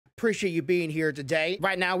appreciate you being here today.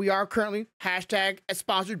 Right now, we are currently hashtag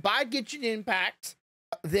sponsored by Genshin Impact.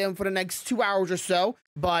 Them for the next 2 hours or so,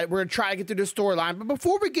 but we're gonna try to get through the storyline. But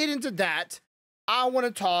before we get into that, I want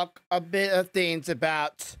to talk a bit of things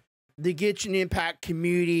about the Genshin Impact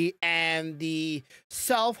community and the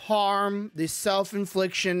self-harm, the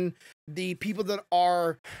self-infliction, the people that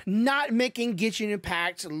are not making Genshin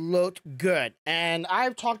Impact look good. And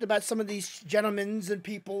I've talked about some of these gentlemen and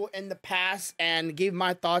people in the past and gave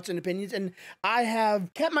my thoughts and opinions, and I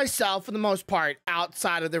have kept myself, for the most part,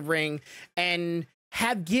 outside of the ring and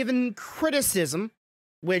have given criticism,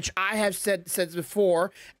 which I have said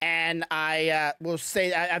before, and I will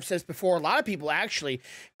say, I've said this before, a lot of people actually,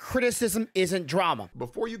 criticism isn't drama.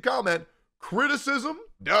 Before you comment, criticism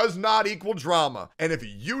does not equal drama. And if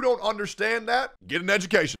you don't understand that, get an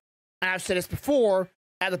education. And I've said this before,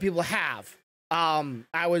 other people have. I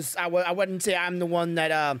wouldn't say I'm the one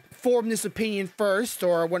that formed this opinion first,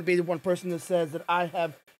 or I wouldn't be the one person that says that I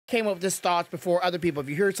have came up with this thoughts before other people. If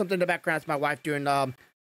you hear something in the background, it's my wife doing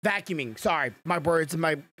vacuuming. Sorry, my words and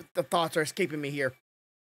the thoughts are escaping me here.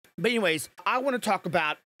 But anyways, I want to talk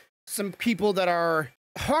about some people that are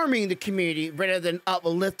harming the community rather than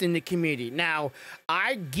uplifting the community. Now,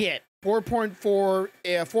 I get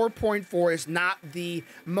 4.4 is not the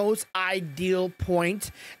most ideal point,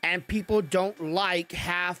 and people don't like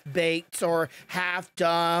half-baked or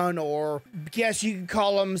half-done, or guess you can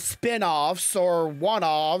call them spin-offs or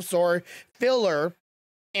one-offs or filler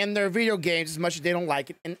in their video games as much as they don't like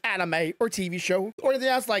it in anime or TV show or anything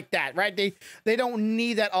else like that, right? They don't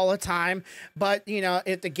need that all the time, but you know,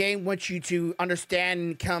 if the game wants you to understand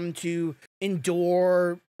and come to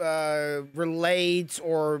endure, relate,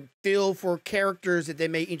 or feel for characters that they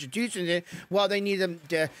may introduce in it, well, they need them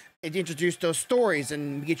to introduce those stories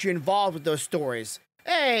and get you involved with those stories.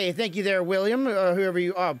 Hey, thank you there, William, whoever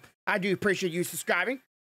you are. I do appreciate you subscribing.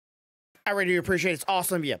 I really do appreciate it. It's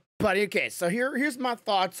awesome of you. But okay, so here's my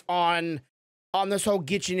thoughts on this whole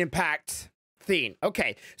Genshin Impact thing.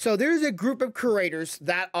 Okay, so there's a group of creators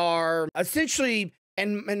that are essentially,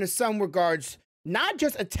 and in some regards, not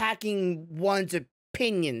just attacking one's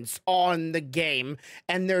opinions on the game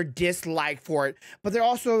and their dislike for it, but they're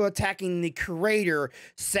also attacking the creator,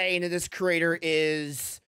 saying that this creator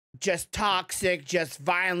is just toxic, just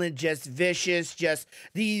violent, just vicious, just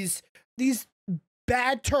these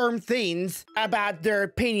bad term things about their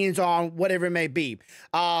opinions on whatever it may be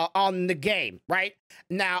on the game, right?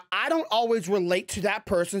 Now, I don't always relate to that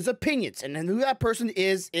person's opinions, and who that person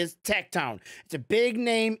is Tectone. It's a big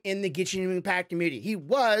name in the Genshin Impact community. He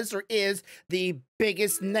was or is the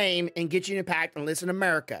biggest name in Genshin Impact, at least in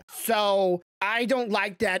America. So I don't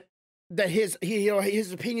like that his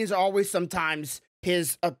opinions are always sometimes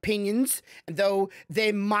his opinions, though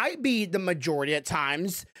they might be the majority at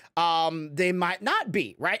times. They might not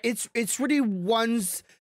be, right? It's really one's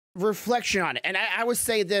reflection on it. And I would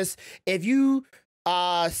say this: if you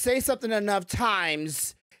say something enough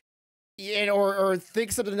times, or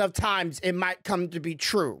think something enough times, it might come to be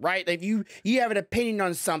true, right? If you have an opinion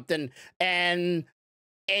on something and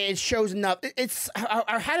it shows enough,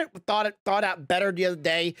 I had it thought out better the other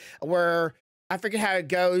day, where I forget how it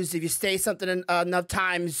goes. If you say something enough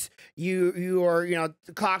times, you are,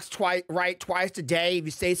 the clock's right twice a day. If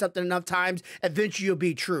you say something enough times, eventually you'll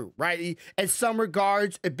be true, right? In some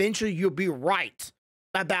regards, eventually you'll be right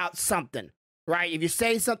about something, right? If you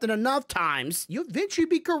say something enough times, you'll eventually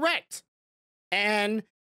be correct. And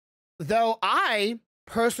though I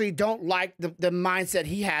personally don't like the mindset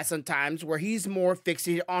he has sometimes, where he's more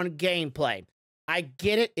fixated on gameplay. I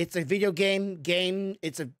get it. It's a video game.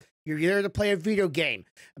 You're there to play a video game.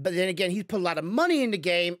 But then again, he's put a lot of money in the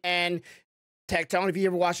game, and Tectone, if you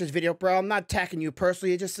ever watch this video, bro, I'm not attacking you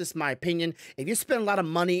personally. It's just my opinion. If you spend a lot of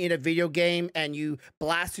money in a video game and you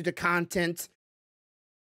blast through the content,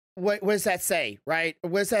 what does that say, right?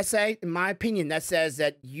 What does that say? In my opinion, that says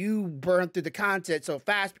that you burned through the content so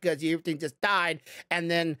fast because everything just died,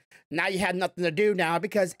 and then now you have nothing to do now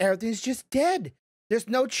because everything's just dead. There's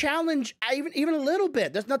no challenge, even a little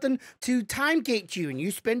bit. There's nothing to time gate you, and you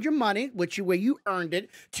spend your money, where you earned it,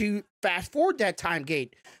 to fast forward that time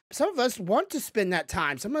gate. Some of us want to spend that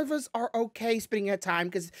time. Some of us are okay spending that time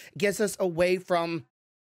because it gets us away from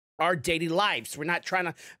our daily lives. We're not trying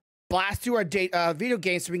to blast through our video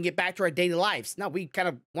games so we can get back to our daily lives. No, we kind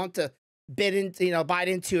of want to bite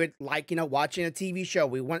into it like, watching a TV show.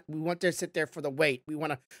 We want to sit there for the wait. We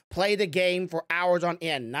want to play the game for hours on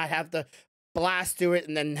end, not have to blast through it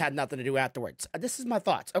and then had nothing to do afterwards. This is my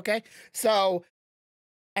thoughts, okay? So,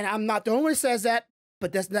 and I'm not the only one who says that.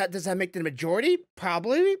 But does that make the majority?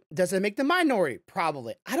 Probably. Does it make the minority?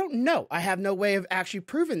 Probably. I don't know. I have no way of actually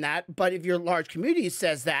proving that. But if your large community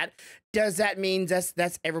says that, does that mean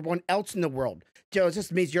that's everyone else in the world? So it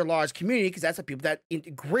just means your large community, because that's the people that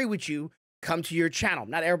agree with you come to your channel.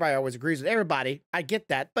 Not everybody always agrees with everybody. I get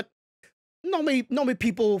that, but normally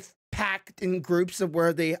people packed in groups of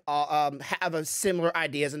where they have a similar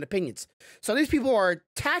ideas and opinions. So these people are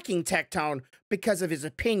attacking Tectone because of his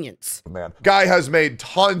opinions. Man, guy has made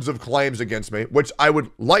tons of claims against me, which I would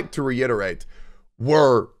like to reiterate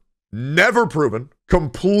were never proven,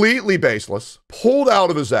 completely baseless, pulled out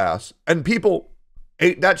of his ass, and people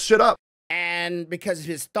ate that shit up. And because of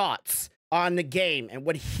his thoughts on the game and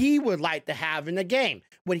what he would like to have in the game,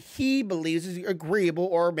 what he believes is agreeable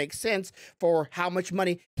or makes sense for how much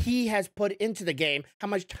money he has put into the game, how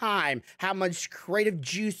much time, how much creative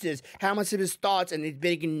juices, how much of his thoughts, and he's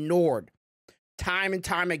been ignored time and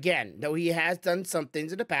time again. Though he has done some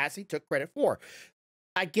things in the past he took credit for.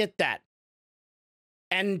 I get that.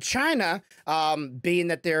 And China, being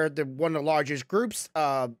that they're one of the largest groups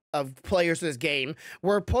of players in this game,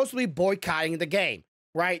 were supposedly boycotting the game,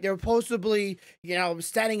 right? They're supposedly,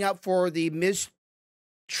 standing up for the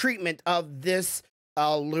mistreatment of this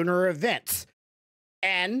lunar event.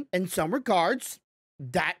 And in some regards,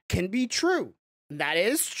 that can be true. That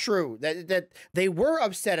is true. That they were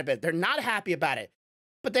upset about it. They're not happy about it.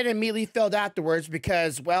 But then immediately failed afterwards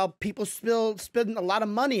because, well, people spending a lot of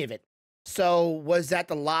money of it. So was that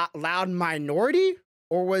the loud minority,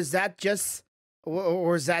 or was that just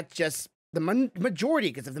the majority?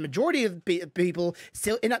 Because if the majority of people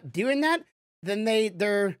still end up doing that, then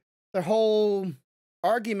their whole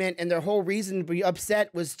argument and their whole reason to be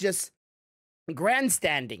upset was just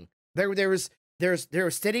grandstanding. They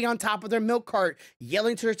were sitting on top of their milk cart,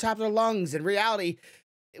 yelling to the top of their lungs. In reality,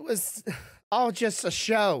 it was all just a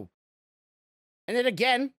show. And then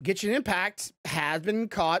again, Genshin Impact has been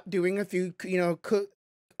caught doing a few,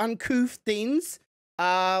 uncouth things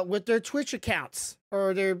with their Twitch accounts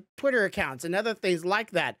or their Twitter accounts and other things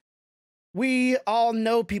like that. We all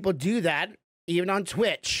know people do that, even on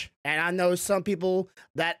Twitch. And I know some people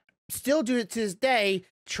that still do it to this day,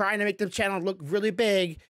 trying to make the channel look really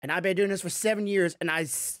big. And I've been doing this for 7 years, and I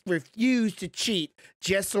refuse to cheat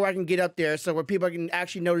just so I can get up there, so where people can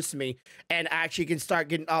actually notice me and actually can start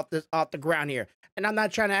getting off the ground here. And I'm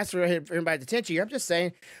not trying to ask for everybody's attention here. I'm just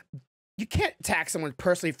saying you can't attack someone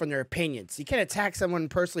personally from their opinions. You can't attack someone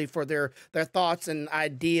personally for their thoughts and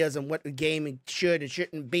ideas and what the game should and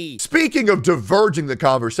shouldn't be. Speaking of diverging the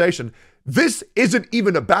conversation, this isn't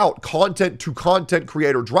even about content to content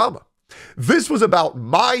creator drama. This was about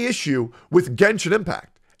my issue with Genshin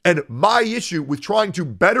Impact and my issue with trying to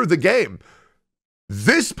better the game.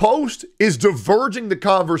 This post is diverging the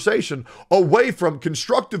conversation away from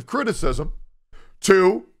constructive criticism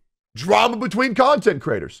to drama between content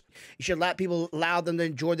creators. You should allow them to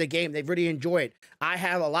enjoy the game. They really enjoy it. I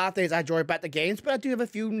have a lot of things I enjoy about the games, but I do have a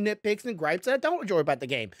few nitpicks and gripes that I don't enjoy about the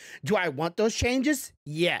game. Do I want those changes?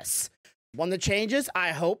 Yes. Want the changes?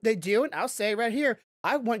 I hope they do, and I'll say right here,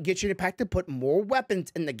 I want Genshin Impact to put more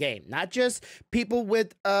weapons in the game, not just people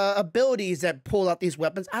with abilities that pull out these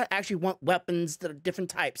weapons. I actually want weapons that are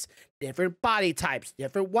different types, different body types,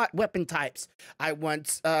 different weapon types. I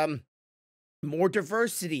want more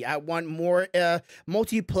diversity. I want more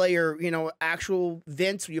multiplayer, actual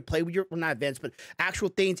events where you play with not events, but actual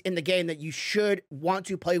things in the game that you should want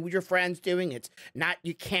to play with your friends doing it. Not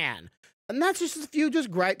you can. And that's just a few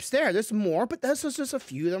gripes there. There's more, but that's just a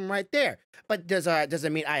few of them right there. But does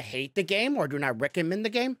it mean I hate the game or do not recommend the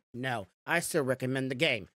game? No, I still recommend the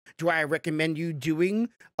game. Do I recommend you doing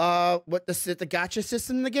what the gacha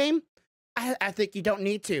system in the game? I think you don't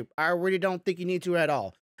need to. I really don't think you need to at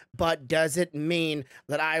all. But does it mean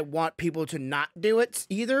that I want people to not do it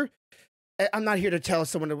either? I'm not here to tell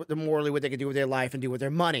someone morally what they can do with their life and do with their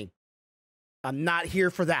money. I'm not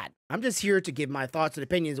here for that. I'm just here to give my thoughts and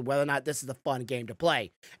opinions of whether or not this is a fun game to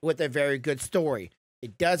play with a very good story.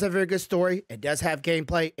 It does have a very good story. It does have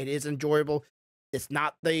gameplay. It is enjoyable. It's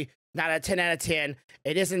not a 10 out of 10.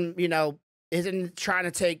 It isn't, isn't trying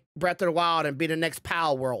to take Breath of the Wild and be the next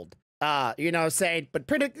Pal World. But at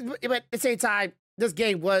the same time, this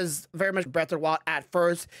game was very much Breath of the Wild at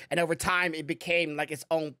first, and over time it became like its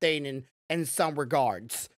own thing in some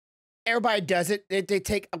regards. Everybody does it. They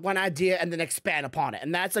take one idea and then expand upon it.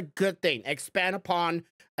 And that's a good thing. Expand upon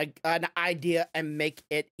an idea and make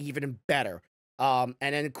it even better. And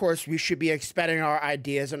then, of course, we should be expanding our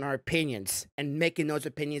ideas and our opinions and making those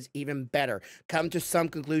opinions even better. Come to some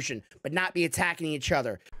conclusion, but not be attacking each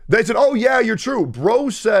other. They said, oh, yeah, you're true. Bro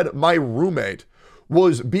said my roommate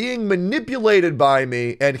was being manipulated by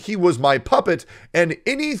me and he was my puppet, and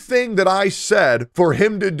anything that I said for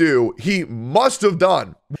him to do, he must have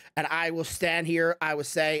done. And I will stand here, I would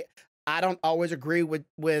say, I don't always agree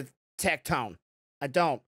with Tectone. I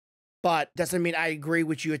don't. But doesn't mean I agree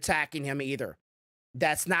with you attacking him either.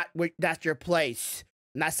 That's not what, that's your place.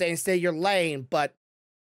 I'm not saying stay your lane, but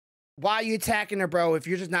why are you attacking her, bro, if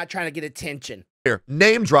you're just not trying to get attention? Here,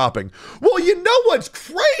 name dropping. Well, you know what's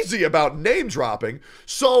crazy about name dropping?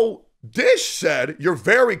 So Dish said, your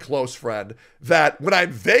very close friend, that when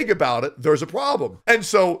I'm vague about it, there's a problem. And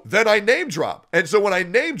so then I name drop. And so when I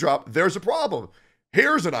name drop, there's a problem.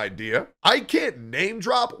 Here's an idea. I can't name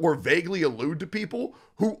drop or vaguely allude to people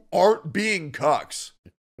who aren't being cucks.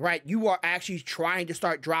 Right, you are actually trying to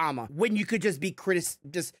start drama when you could just be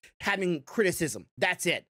just having criticism. That's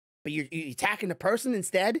it. But you're attacking the person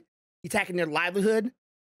instead. You're attacking their livelihood.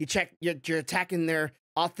 You're attacking their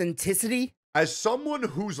authenticity. As someone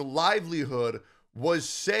whose livelihood was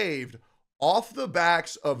saved off the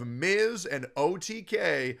backs of Miz and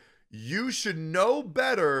OTK, you should know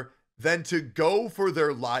better than to go for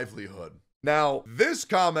their livelihood. Now, this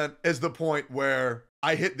comment is the point where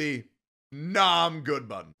I hit the nah, I'm good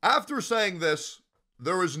button. After saying this,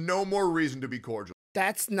 there is no more reason to be cordial.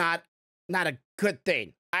 That's not a good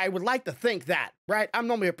thing. I would like to think that, right? I'm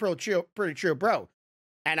normally a pretty chill bro.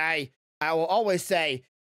 And I will always say,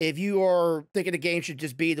 if you are thinking the game should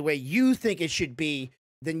just be the way you think it should be,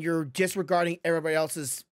 then you're disregarding everybody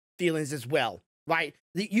else's feelings as well, right?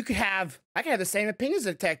 I can have the same opinions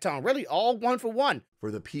as Tectone, really, all one for one. For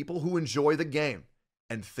the people who enjoy the game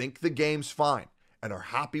and think the game's fine and are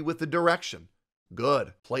happy with the direction,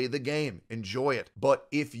 good, play the game, enjoy it. But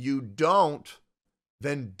if you don't,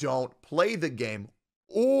 then don't play the game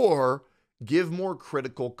or give more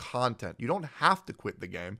critical content. You don't have to quit the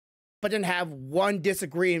game. But then have one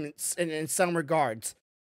disagreement in some regards.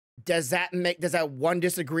 Does that one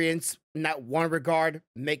disagreement in that one regard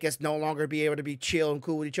make us no longer be able to be chill and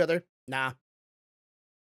cool with each other? Nah.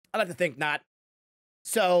 I like to think not.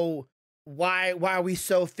 So why are we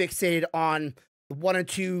so fixated on one or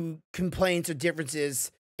two complaints or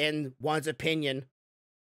differences in one's opinion,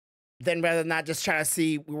 then rather than not just trying to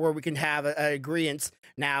see where we can have an agreement?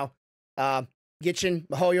 Now, Genshin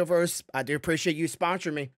Mihoyoverse, I do appreciate you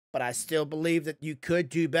sponsoring me, but I still believe that you could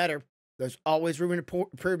do better. There's always room for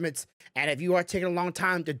improvements. And if you are taking a long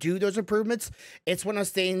time to do those improvements, it's one of those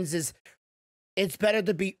things it's better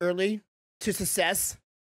to be early to success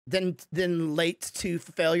than late to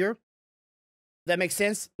failure. That makes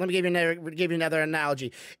sense? Let me give you another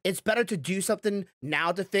analogy. It's better to do something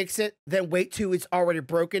now to fix it than wait till it's already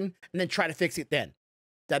broken and then try to fix it then. Does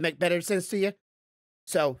that make better sense to you?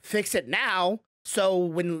 So fix it now, so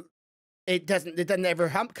when it doesn't ever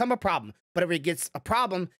come a problem. But if it gets a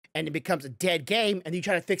problem and it becomes a dead game and you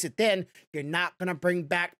try to fix it then, you're not going to bring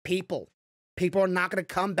back people. People are not going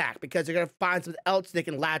to come back because they're going to find something else they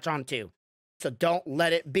can latch onto. So don't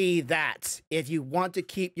let it be that. If you want to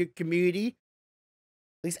keep your community,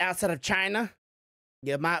 at least outside of China,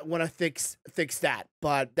 you might want to fix that.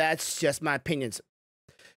 But that's just my opinions.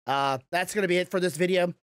 That's going to be it for this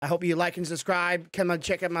video. I hope you like and subscribe. Come and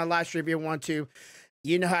check out my live stream if you want to.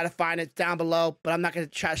 You know how to find it down below, but I'm not going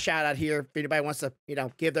to try to shout out here if anybody wants to,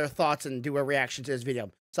 give their thoughts and do a reaction to this video.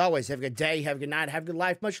 As always, have a good day, have a good night, have a good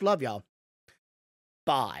life. Much love, y'all.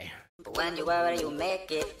 Bye. When you worry, you make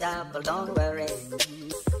it double. Don't worry.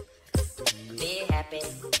 Be happy.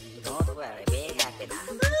 Don't worry. Be happy now.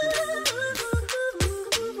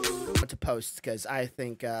 To post because I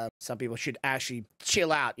think some people should actually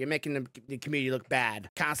chill out. You're making the community look bad.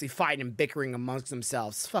 Constantly fighting and bickering amongst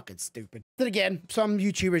themselves. It's fucking stupid. Then again, some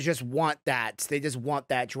YouTubers just want that. They just want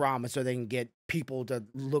that drama so they can get people to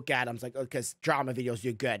look at them. It's like, because drama videos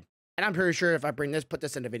do good. And I'm pretty sure if I put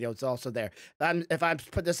this in the video, it's also there. If I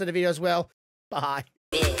put this in the video as well, bye.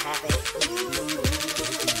 Be happy.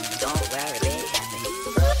 Don't worry. Be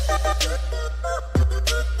happy.